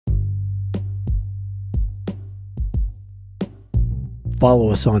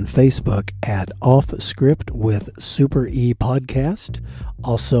Follow us on Facebook at Off Script with Super E Podcast.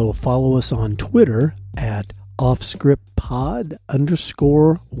 Also follow us on Twitter at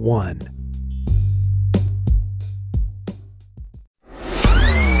offscriptpod_1.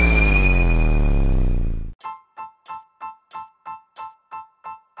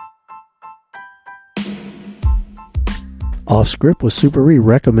 Off Script with Super E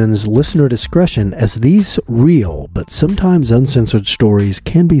recommends listener discretion, as these real but sometimes uncensored stories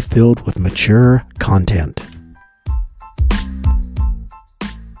can be filled with mature content.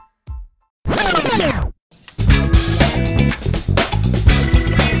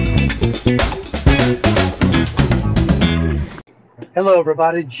 Hello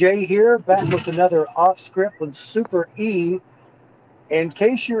everybody, Jay here, back with another Off Script with Super E. In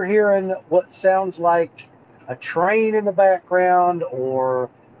case you're hearing what sounds like a train in the background or a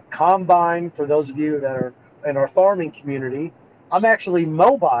combine, for those of you that are in our farming community, I'm actually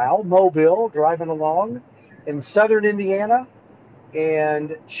mobile, driving along in southern Indiana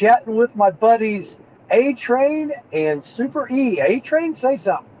and chatting with my buddies A-Train and Super E. A-Train, say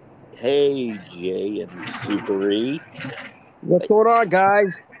something. Hey, Jay and Super E. What's going on,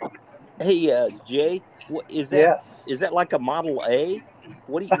 guys? Hey, Jay, what is that? Yes. Is that like a Model A?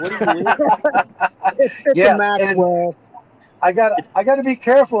 What do you in? It's Yes, a Maxwell. I got to be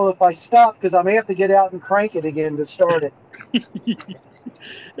careful if I stop, because I may have to get out and crank it again to start it.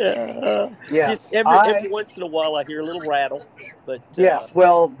 Yes, Just every once in a while I hear a little rattle, but yes.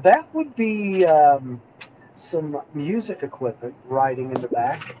 Well, that would be some music equipment riding in the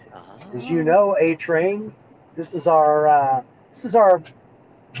back. As you know, A-Train, this is our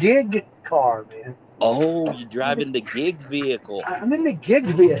gig car, man. Oh, you're driving the gig vehicle. I'm in the gig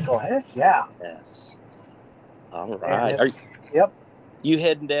vehicle. Heck yeah. Yes. All right. Yep. You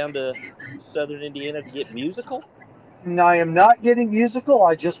heading down to southern Indiana to get musical? And I am not getting musical.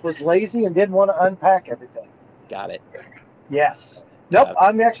 I just was lazy and didn't want to unpack everything. Got it. Yes. Nope.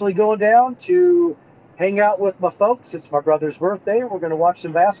 I'm actually going down to hang out with my folks. It's my brother's birthday. We're going to watch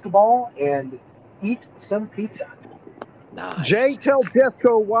some basketball and eat some pizza. Nice. Jay, tell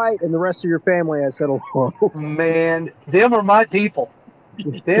Jesco White and the rest of your family I said hello. Man, them are my people.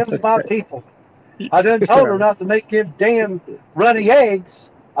 Them's my people. I done told her not to make them damn runny eggs.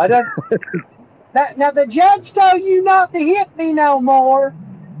 I done. Now the judge told you not to hit me no more.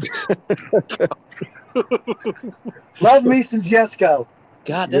 Love me some Jesco.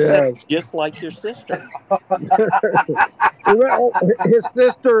 God, that sounds just like your sister. His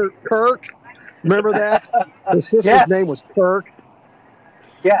sister, Kirk. Remember that? His sister's name was Kirk.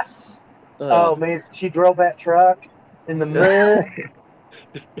 Yes. Oh, man. She drove that truck in the middle.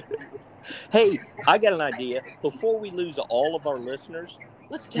 Hey, I got an idea. Before we lose all of our listeners,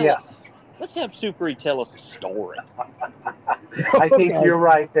 let's have Super E tell us a story. I think you're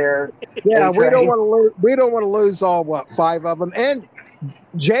right there. Yeah, we don't want to lose all, 5 of them. And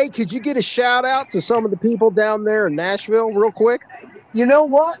Jay, could you get a shout out to some of the people down there in Nashville real quick? You know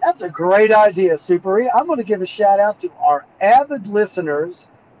what? That's a great idea, Super E. I'm going to give a shout out to our avid listeners,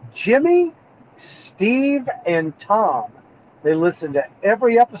 Jimmy, Steve, and Tom. They listen to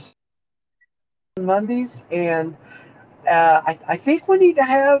every episode on Mondays, and I think we need to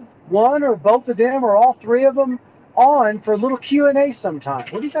have one or both of them or all 3 of them on for a little Q&A sometime.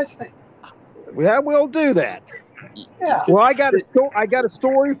 What do you guys think? Yeah, we'll do that. Yeah. Well, I got a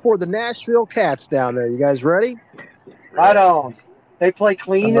story for the Nashville Cats down there. You guys ready? Right on. They play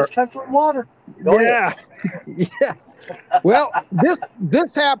clean as comfort water. Go ahead. Yeah. Well, this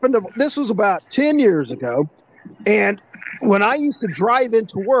happened. This was about 10 years ago, and when I used to drive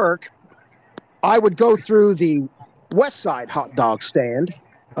into work, I would go through the West Side hot dog stand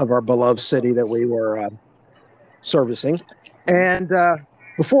of our beloved city that we were servicing, and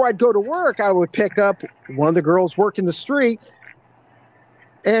before I'd go to work, I would pick up one of the girls working the street,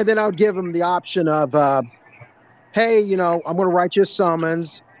 and then I would give them the option of, hey, I'm going to write you a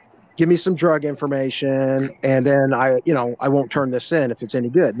summons, give me some drug information, and then I won't turn this in if it's any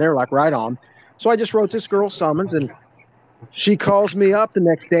good. And they're like, right on. So I just wrote this girl summons, and she calls me up the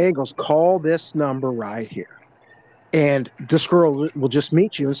next day and goes, call this number right here. And this girl will just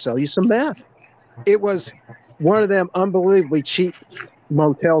meet you and sell you some meth. It was one of them unbelievably cheap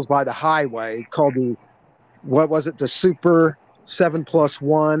motels by the highway called the Super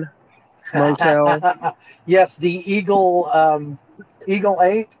 7+1 motel. Yes, the Eagle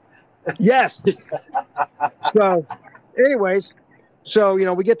 8. Yes. So anyways,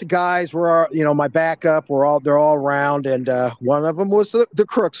 we get the guys, we're my backup, they're all around, and one of them was the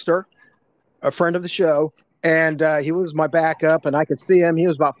Crookster, a friend of the show, and he was my backup, and I could see him. He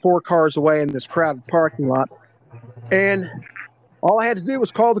was about 4 cars away in this crowded parking lot, and All I had to do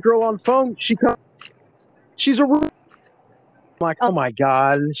was call the girl on the phone. She's a I'm like, oh my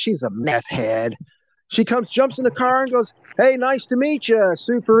God, she's a meth head. She jumps in the car and goes, "Hey, nice to meet you,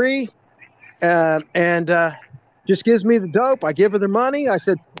 Super E." And just gives me the dope. I give her the money. I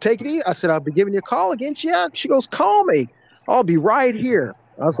said, "Take it easy." I said, "I'll be giving you a call again." Yeah. She goes, "Call me. I'll be right here."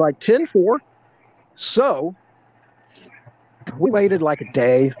 I was like, 10-4. So we waited like a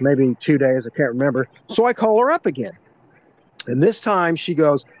day, maybe 2 days. I can't remember. So I call her up again. And this time she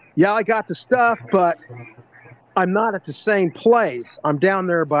goes, "Yeah, I got the stuff, but I'm not at the same place. I'm down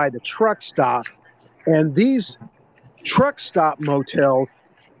there by the truck stop." And these truck stop motels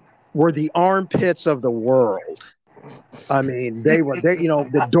were the armpits of the world. I mean,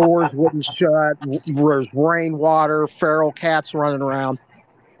 the doors wouldn't shut. There's rainwater, feral cats running around.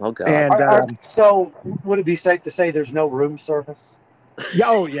 Oh, God. And so would it be safe to say there's no room service?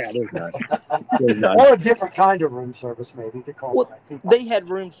 There's none. Or a different kind of room service, maybe. Well, they had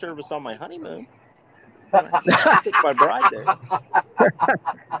room service on my honeymoon. I took my bride there.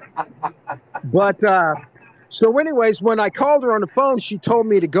 But so anyways, when I called her on the phone, she told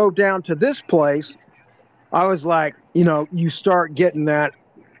me to go down to this place. I was like, you start getting that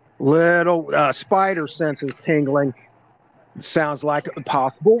little spider senses tingling. It sounds like a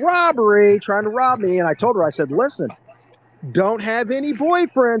possible robbery, trying to rob me. And I told her, I said, "Listen, don't have any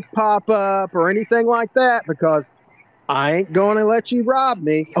boyfriends pop up or anything like that, because I ain't going to let you rob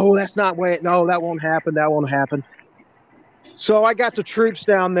me." "Oh, that's not wait. No, that won't happen. That won't happen." So I got the troops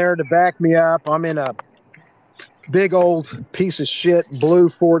down there to back me up. I'm in a big old piece of shit blue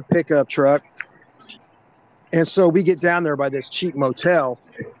Ford pickup truck. And so we get down there by this cheap motel,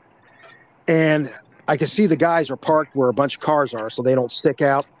 and I can see the guys are parked where a bunch of cars are, so they don't stick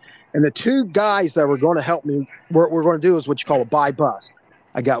out. And the two guys that were going to help me, what we're going to do is what you call a buy bust.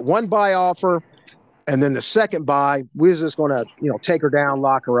 I got one buy offer, and then the second buy, we was just going to, take her down,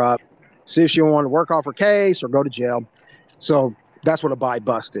 lock her up, see if she wanted to work off her case or go to jail. So that's what a buy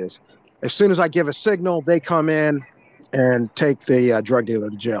bust is. As soon as I give a signal, they come in and take the drug dealer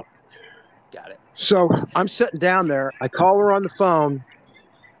to jail. Got it. So I'm sitting down there. I call her on the phone,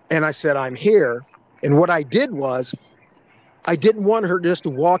 and I said, "I'm here." And what I did was, I didn't want her just to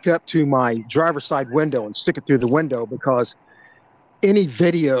walk up to my driver's side window and stick it through the window, because any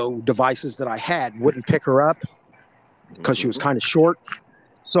video devices that I had wouldn't pick her up because she was kind of short.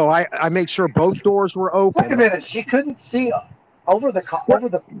 So I made sure both doors were open. Wait a minute. She couldn't see over the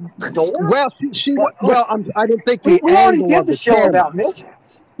door? Well, I didn't think the we already angle did of the the show camera. about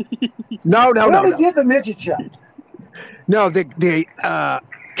midgets. No. We already did the midget show. No, the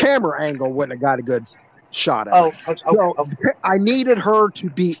camera angle wouldn't have got a good shot at it. Okay. So I needed her to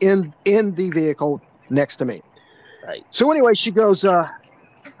be in the vehicle next to me. Right. So anyway, she goes, I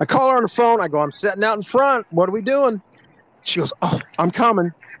call her on the phone. I go, "I'm sitting out in front. What are we doing?" She goes, "Oh, I'm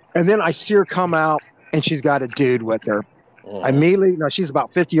coming." And then I see her come out, and she's got a dude with her. I immediately, she's about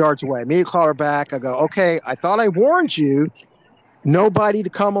 50 yards away. I immediately call her back. I go, "Okay, I thought I warned you. Nobody to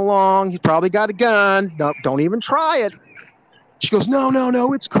come along. He's probably got a gun. No, don't even try it." She goes,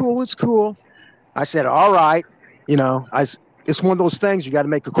 No, it's cool. It's cool. I said, "All right." It's one of those things. You got to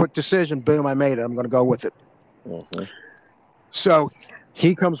make a quick decision. Boom, I made it. I'm going to go with it. Mm-hmm. So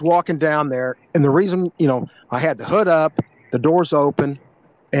he comes walking down there. And the reason, I had the hood up, the doors open,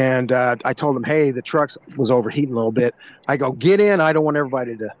 and I told him, "Hey, the truck was overheating a little bit." I go, "Get in. I don't want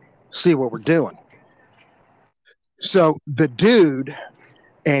everybody to see what we're doing." So the dude,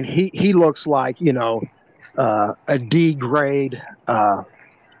 and he looks like, a D grade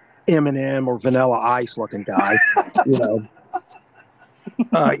M&M or Vanilla Ice looking guy. He's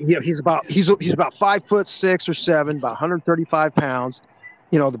about 5'6" or 7, about 135 pounds.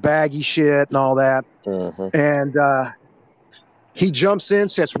 The baggy shit and all that. Mm-hmm. And he jumps in,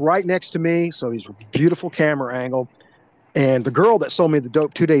 sits right next to me. So he's a beautiful camera angle. And the girl that sold me the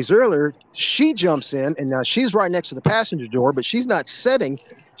dope 2 days earlier, she jumps in, and now she's right next to the passenger door, but she's not sitting.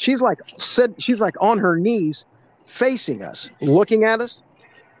 She's like on her knees, facing us, looking at us,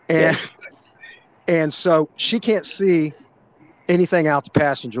 and so she can't see anything out the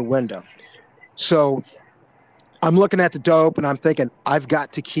passenger window. So I'm looking at the dope, and I'm thinking, I've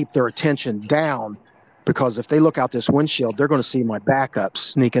got to keep their attention down, because if they look out this windshield, they're going to see my backup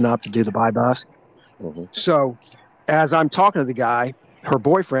sneaking up to do the buy bust. Mm-hmm. So as I'm talking to the guy, her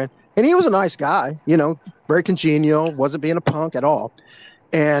boyfriend, and he was a nice guy, very congenial, wasn't being a punk at all.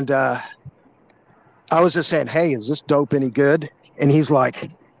 And I was just saying, "Hey, is this dope any good?" And he's like,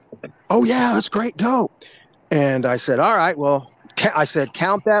 "Oh, yeah, it's great dope." And I said, "All right, well," I said,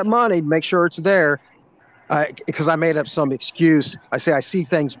 "count that money, make sure it's there." Because I made up some excuse. I say, "I see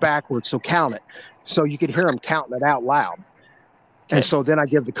things backwards, so count it." So you could hear him counting it out loud. And so then I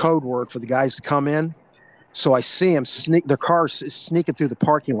give the code word for the guys to come in. So I see him their car is sneaking through the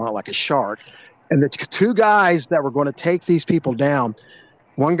parking lot like a shark. And the two guys that were going to take these people down,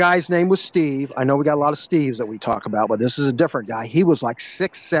 one guy's name was Steve. I know we got a lot of Steves that we talk about, but this is a different guy. He was like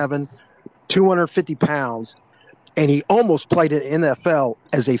 6'7", 250 pounds, and he almost played in NFL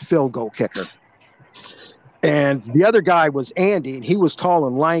as a field goal kicker. And the other guy was Andy, and he was tall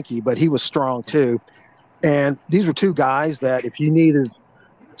and lanky, but he was strong too. And these were two guys that if you needed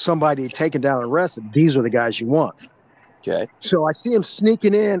somebody taken down and arrested, these are the guys you want. Okay. So I see him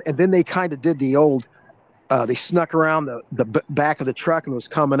sneaking in, and then they kind of did the old, they snuck around the back of the truck and was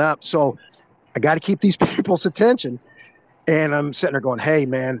coming up. So I got to keep these people's attention. And I'm sitting there going, hey,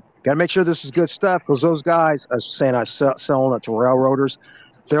 man, got to make sure this is good stuff, because those guys, I was saying I was selling it to railroaders.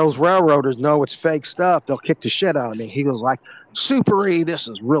 Those railroaders know it's fake stuff. They'll kick the shit out of me. He was like, Super E, this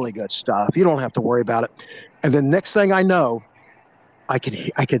is really good stuff. You don't have to worry about it. And then next thing I know, I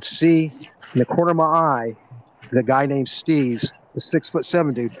could see in the corner of my eye the guy named Steve, the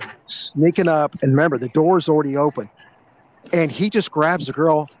 6'7" dude, sneaking up. And remember, the door's already open. And he just grabs the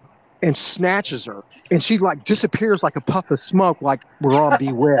girl and snatches her. And she like disappears like a puff of smoke, like we're on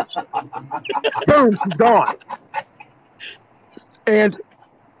Bewitched. Boom, she's gone. And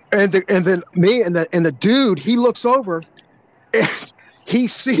then me and the dude, he looks over and he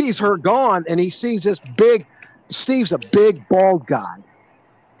sees her gone, and he sees this big, Steve's a big bald guy.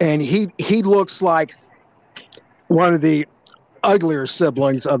 And he looks like one of the uglier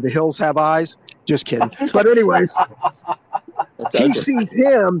siblings of The Hills Have Eyes. Just kidding. But anyways, he sees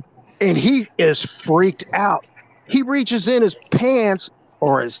him and he is freaked out. He reaches in his pants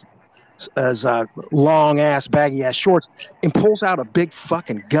or his long ass baggy ass shorts and pulls out a big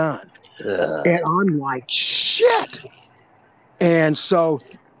fucking gun. And I'm like, shit. And so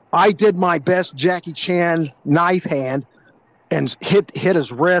I did my best Jackie Chan knife hand and hit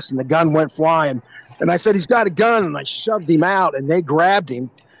his wrist, and the gun went flying. And I said, he's got a gun, and I shoved him out, and they grabbed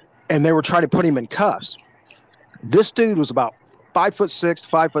him, and they were trying to put him in cuffs. This dude was about 5'6",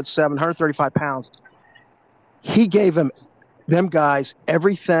 5'7", 135 pounds. He gave them guys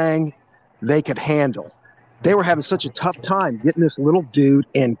everything they could handle. They were having such a tough time getting this little dude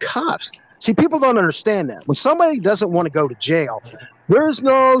in cuffs. See, people don't understand that. When somebody doesn't want to go to jail, there's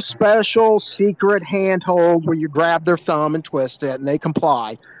no special secret handhold where you grab their thumb and twist it and they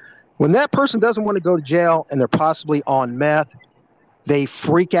comply. When that person doesn't want to go to jail and they're possibly on meth, they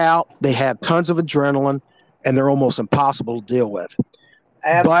freak out, they have tons of adrenaline, and they're almost impossible to deal with.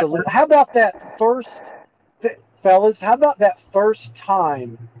 Absolutely. How about that fellas, how about that first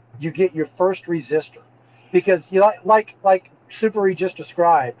time you get your first resistor? Because you like Super E just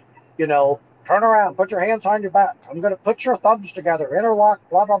described, turn around, put your hands on your back. I'm going to put your thumbs together, interlock,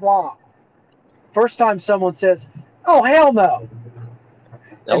 blah, blah, blah. First time someone says, oh, hell no.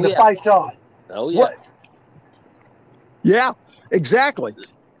 And the fight's on. Oh, yeah. What? Yeah, exactly.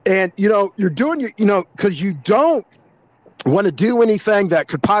 And, you're doing because you don't want to do anything that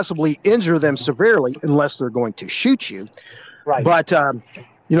could possibly injure them severely unless they're going to shoot you. Right. But,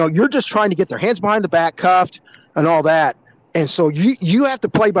 you're just trying to get their hands behind the back, cuffed and all that. And so you have to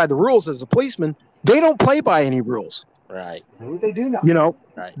play by the rules as a policeman. They don't play by any rules. Right. No, they do not.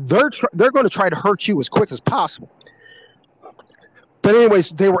 Right. They're going to try to hurt you as quick as possible. But anyways,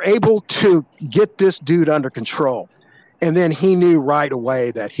 they were able to get this dude under control. And then he knew right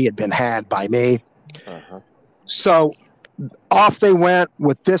away that he had been had by me. Uh-huh. So off they went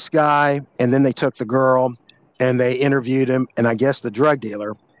with this guy, and then they took the girl, and they interviewed him. And I guess the drug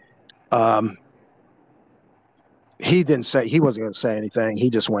dealer, he wasn't going to say anything. He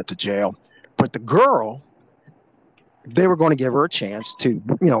just went to jail. But the girl, they were going to give her a chance to,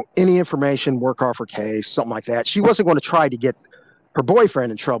 any information, work off her case, something like that. She wasn't going to try to get her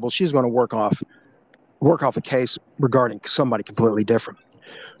boyfriend in trouble. She's going to work off a case regarding somebody completely different.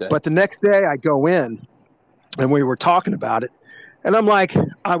 Okay. But the next day I go in and we were talking about it, and I'm like,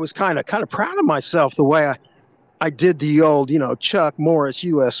 I was kind of proud of myself the way I did the old, Chuck Morris,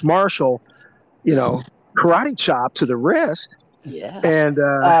 U.S. Marshal, karate chop to the wrist. Yeah. And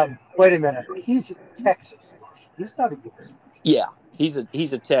wait a minute. He's a Texas Marshal. He's not a U.S. Marshal. Yeah. He's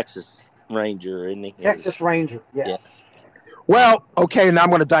a Texas Ranger, isn't he? Texas Ranger. Yes. Yeah. Well, okay. Now I'm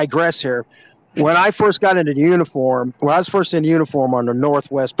going to digress here. When I first got into the uniform, when I was first in uniform on the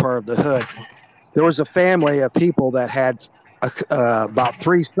northwest part of the hood, there was a family of people that had about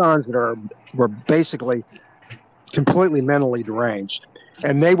 3 sons that were basically completely mentally deranged.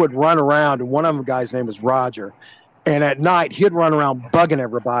 And they would run around, and one of the guys' name was Roger. And at night, he'd run around bugging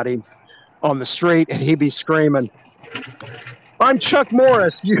everybody on the street, and he'd be screaming, I'm Chuck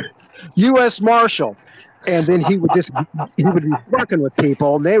Morris, U.S. Marshal. And then he would be fucking with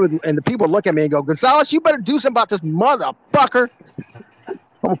people, and the people would look at me and go, Gonzalez, you better do something about this motherfucker. I'm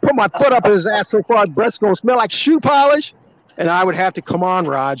gonna put my foot up his ass so far, breath's gonna smell like shoe polish. And I would have to, come on,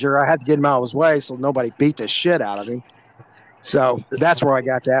 Roger. I had to get him out of his way so nobody beat the shit out of him. So that's where I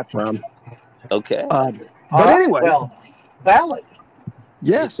got that from. Okay. But anyway. Well, valid.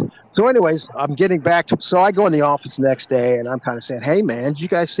 Yes. So anyways, I'm getting back to, so I go in the office the next day and I'm kind of saying, hey man, did you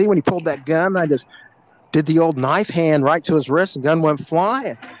guys see when he pulled that gun? I just did the old knife hand right to his wrist and gun went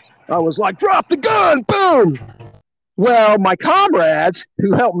flying. I was like, drop the gun, boom. Well, my comrades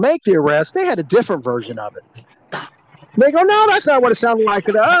who helped make the arrest, they had a different version of it. They go, no, that's not what it sounded like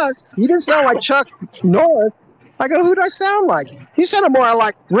to us. You didn't sound like Chuck Norris. I go, who do I sound like? You sounded more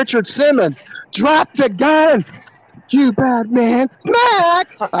like Richard Simmons. Drop the gun, you bad man. Smack.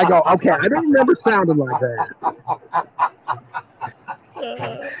 I go, okay, I don't remember sounding like that.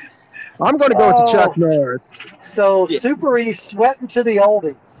 I'm going to go to Chuck Norris. So Super E sweating to the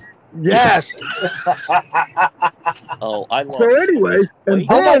oldies. Yes. Oh, I love So anyways. And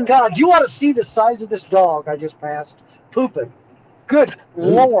Oh my then, God, you want to see the size of this dog I just passed pooping. Good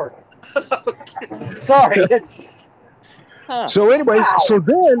Lord. Sorry. Huh. so anyways, so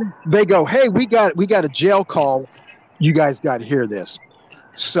then they go, hey, we got a jail call. You guys got to hear this.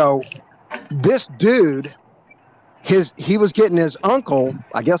 So this dude, he was getting his uncle,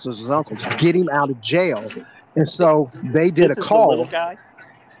 I guess it was his uncle, to get him out of jail. And so they did This a is call. The little guy?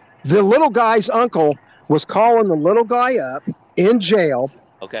 The little guy's uncle was calling the little guy up in jail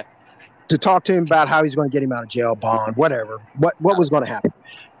Okay. to talk to him about how he's going to get him out of jail, bond, whatever, what was going to happen.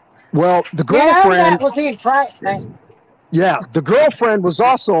 Well, the girlfriend, was he trying? the girlfriend was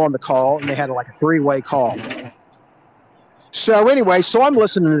also on the call, and they had like a three-way call. So anyway, so I'm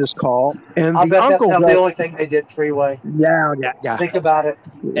listening to this call, and I the bet that's uncle not goes, the only thing they did three-way. yeah. Think about it.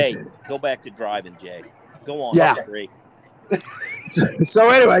 Hey, go back to driving, Jay. Go on. Yeah. Three. So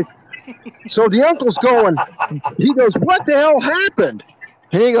anyways, so the uncle's going, he goes, what the hell happened?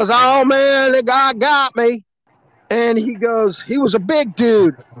 And he goes, oh man, the guy got me. And he goes, he was a big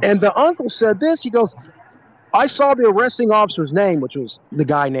dude. And the uncle said this, he goes, I saw the arresting officer's name, which was the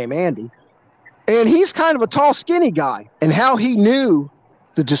guy named Andy. And he's kind of a tall, skinny guy. And how he knew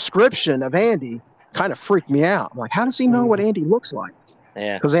the description of Andy kind of freaked me out. I'm like, how does he know what Andy looks like?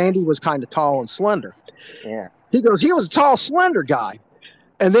 Yeah. Because Andy was kind of tall and slender. Yeah. He goes, he was a tall, slender guy.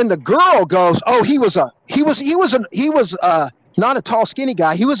 And then the girl goes, oh, he was not a tall, skinny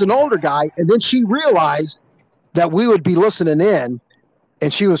guy. He was an older guy. And then she realized that we would be listening in,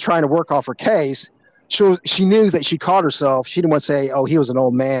 and she was trying to work off her case. She knew that she caught herself. She didn't want to say, oh, he was an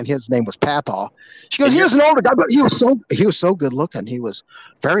old man. His name was Papa. She goes, he was an older guy, but he was so good looking. He was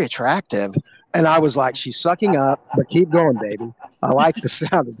very attractive. And I was like, she's sucking up, but keep going, baby. I like the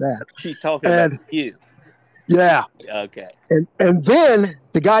sound of that. She's talking about you. Yeah. Okay. And then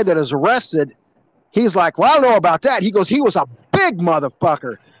the guy that is arrested, he's like, well, I don't know about that. He goes, he was a big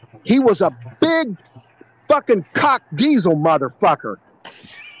motherfucker. He was a big fucking cock diesel motherfucker.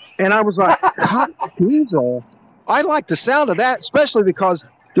 And I was like, cock diesel? I like the sound of that, especially because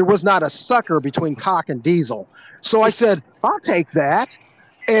there was not a sucker between cock and diesel. So I said, I'll take that.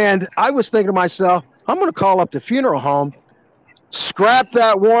 And I was thinking to myself, I'm going to call up the funeral home, scrap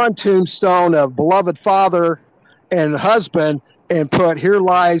that one tombstone of beloved father and husband, and put, here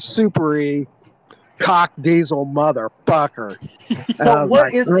lies Super E, cock diesel motherfucker. So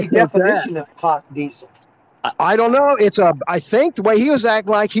what is the definition of cock diesel? I don't know. I think the way he was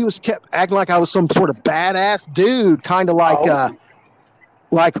acting like kept acting like I was some sort of badass dude, kind of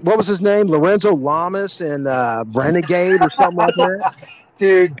like what was his name? Lorenzo Lamas in Renegade or something like that.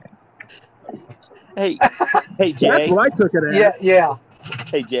 Dude. Hey, Jay. That's what I took it as. Yeah.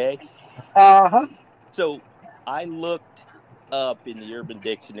 Hey, Jay. Uh-huh. So I looked up in the Urban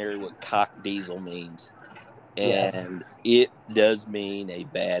Dictionary what cock diesel means. And it does mean a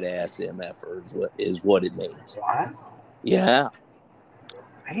badass MFer is what it means. Wow. Yeah.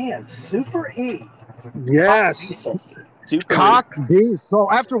 Man, Super E. Yes. Super Cock diesel.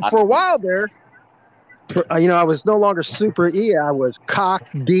 So for a while there, I was no longer Super E. I was cock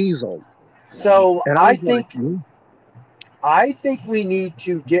diesel. So and I think we need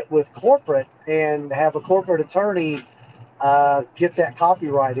to get with corporate and have a corporate attorney get that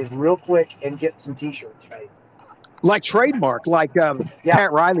copyrighted real quick and get some T-shirts made. Like trademark, like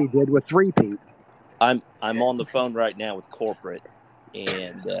Pat Riley did with 3P. I'm on the phone right now with corporate,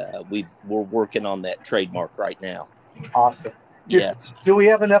 and we're working on that trademark right now. Awesome. Yes. Do we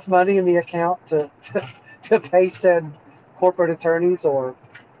have enough money in the account to pay said corporate attorneys, or?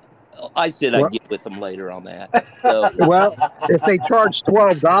 I said I'd get with them later on that. So, Well, if they charge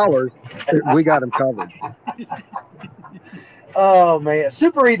 $12, we got them covered. Oh man,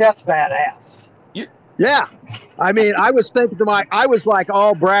 Super E, that's badass. Yeah. I mean, I was like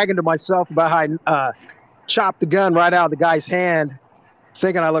all bragging to myself about how I chopped the gun right out of the guy's hand,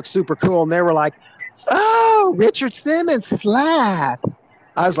 thinking I looked super cool. And they were like, "Oh, Richard Simmons slap."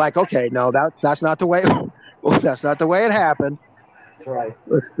 I was like, "Okay, no, that's not the way. That's not the way it happened. That's right.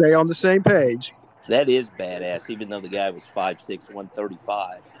 Let's stay on the same page." that is badass, even though the guy was 5'6",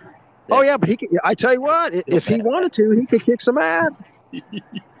 135. Oh yeah, but I tell you what, if he wanted to, he could kick some ass.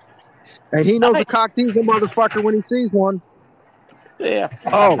 And he knows a cock diesel motherfucker when he sees one. Yeah.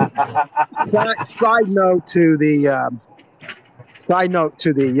 Oh, side note to the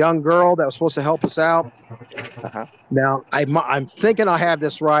young girl that was supposed to help us out. Uh-huh. Now I'm thinking I have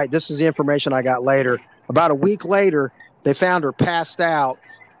this right. This is the information I got later. About a week later, they found her passed out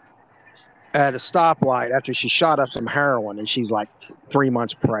at a stoplight after she shot up some heroin, and she's like 3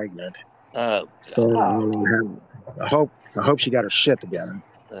 months pregnant. Oh, So I hope she got her shit together.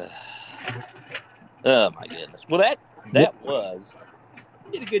 Oh my goodness. Well, that was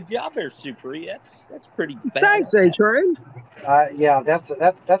you did a good job there, Super E. That's pretty bad. Thanks, A-Train. Yeah, that's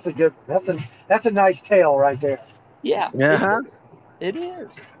a nice tale right there. Yeah. Uh-huh. It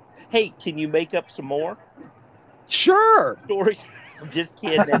is. Hey, can you make up some more Sure. stories? I'm just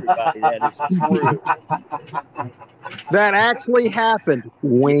kidding, everybody. That is true. That actually happened.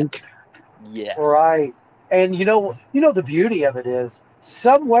 Wink. Yes. Right. And you know the beauty of it is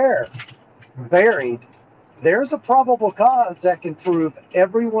somewhere buried there's a probable cause that can prove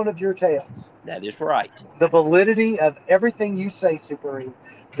every one of your tales. That is right. The validity of everything you say, Super E.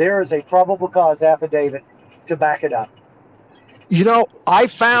 There is a probable cause affidavit to back it up. You know, I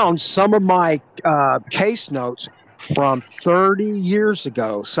found some of my case notes from 30 years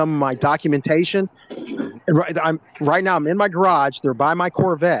ago, some of my documentation. And right now I'm in my garage. They're by my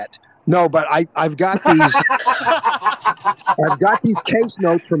Corvette. No, but I've got these I've got these case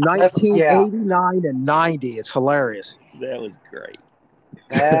notes from 1989 and 90. It's hilarious. That was great.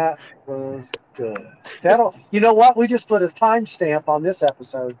 That was good. You know what? We just put a timestamp on this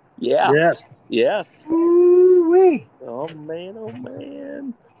episode. Yeah. Yes. Yes. Woo-wee. Oh man. Oh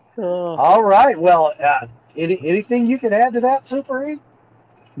man. Oh. All right. Well, anything you can add to that, Super E?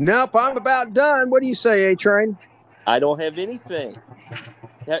 Nope, I'm about done. What do you say, A-Train? I don't have anything.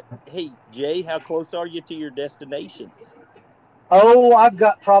 Hey, Jay, how close are you to your destination? Oh, I've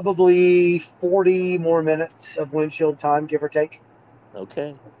got probably 40 more minutes of windshield time, give or take.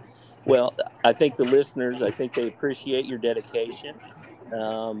 Okay. Well, I think the listeners, they appreciate your dedication.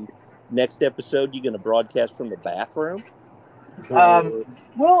 Next episode, you're going to broadcast from the bathroom?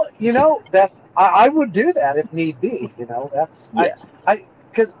 Well, I would do that if need be. That's yes. I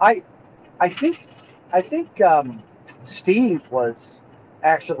think Steve was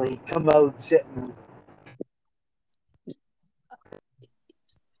actually commode sitting.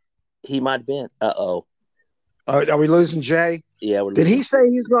 He might have been. Uh-oh. Are we losing Jay? Yeah. Did he say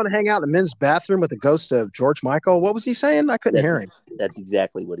he's going to hang out in the men's bathroom with the ghost of George Michael? What was he saying? I couldn't hear him. That's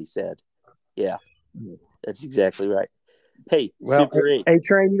exactly what he said. Yeah. That's exactly right. Hey, well, Super E.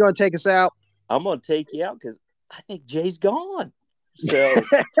 A-Train, you going to take us out? I'm going to take you out because I think Jay's gone. So,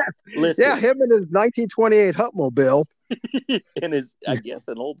 listen. Yeah, him and his 1928 Hupmobile. And his, I guess,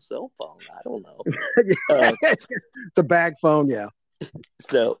 an old cell phone. I don't know. The bag phone, yeah.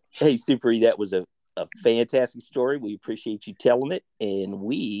 So, hey, Super E, that was a fantastic story. We appreciate you telling it, and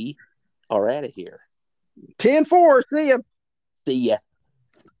we are out of here. 10-4. See ya. See ya.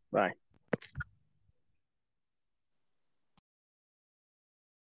 Bye.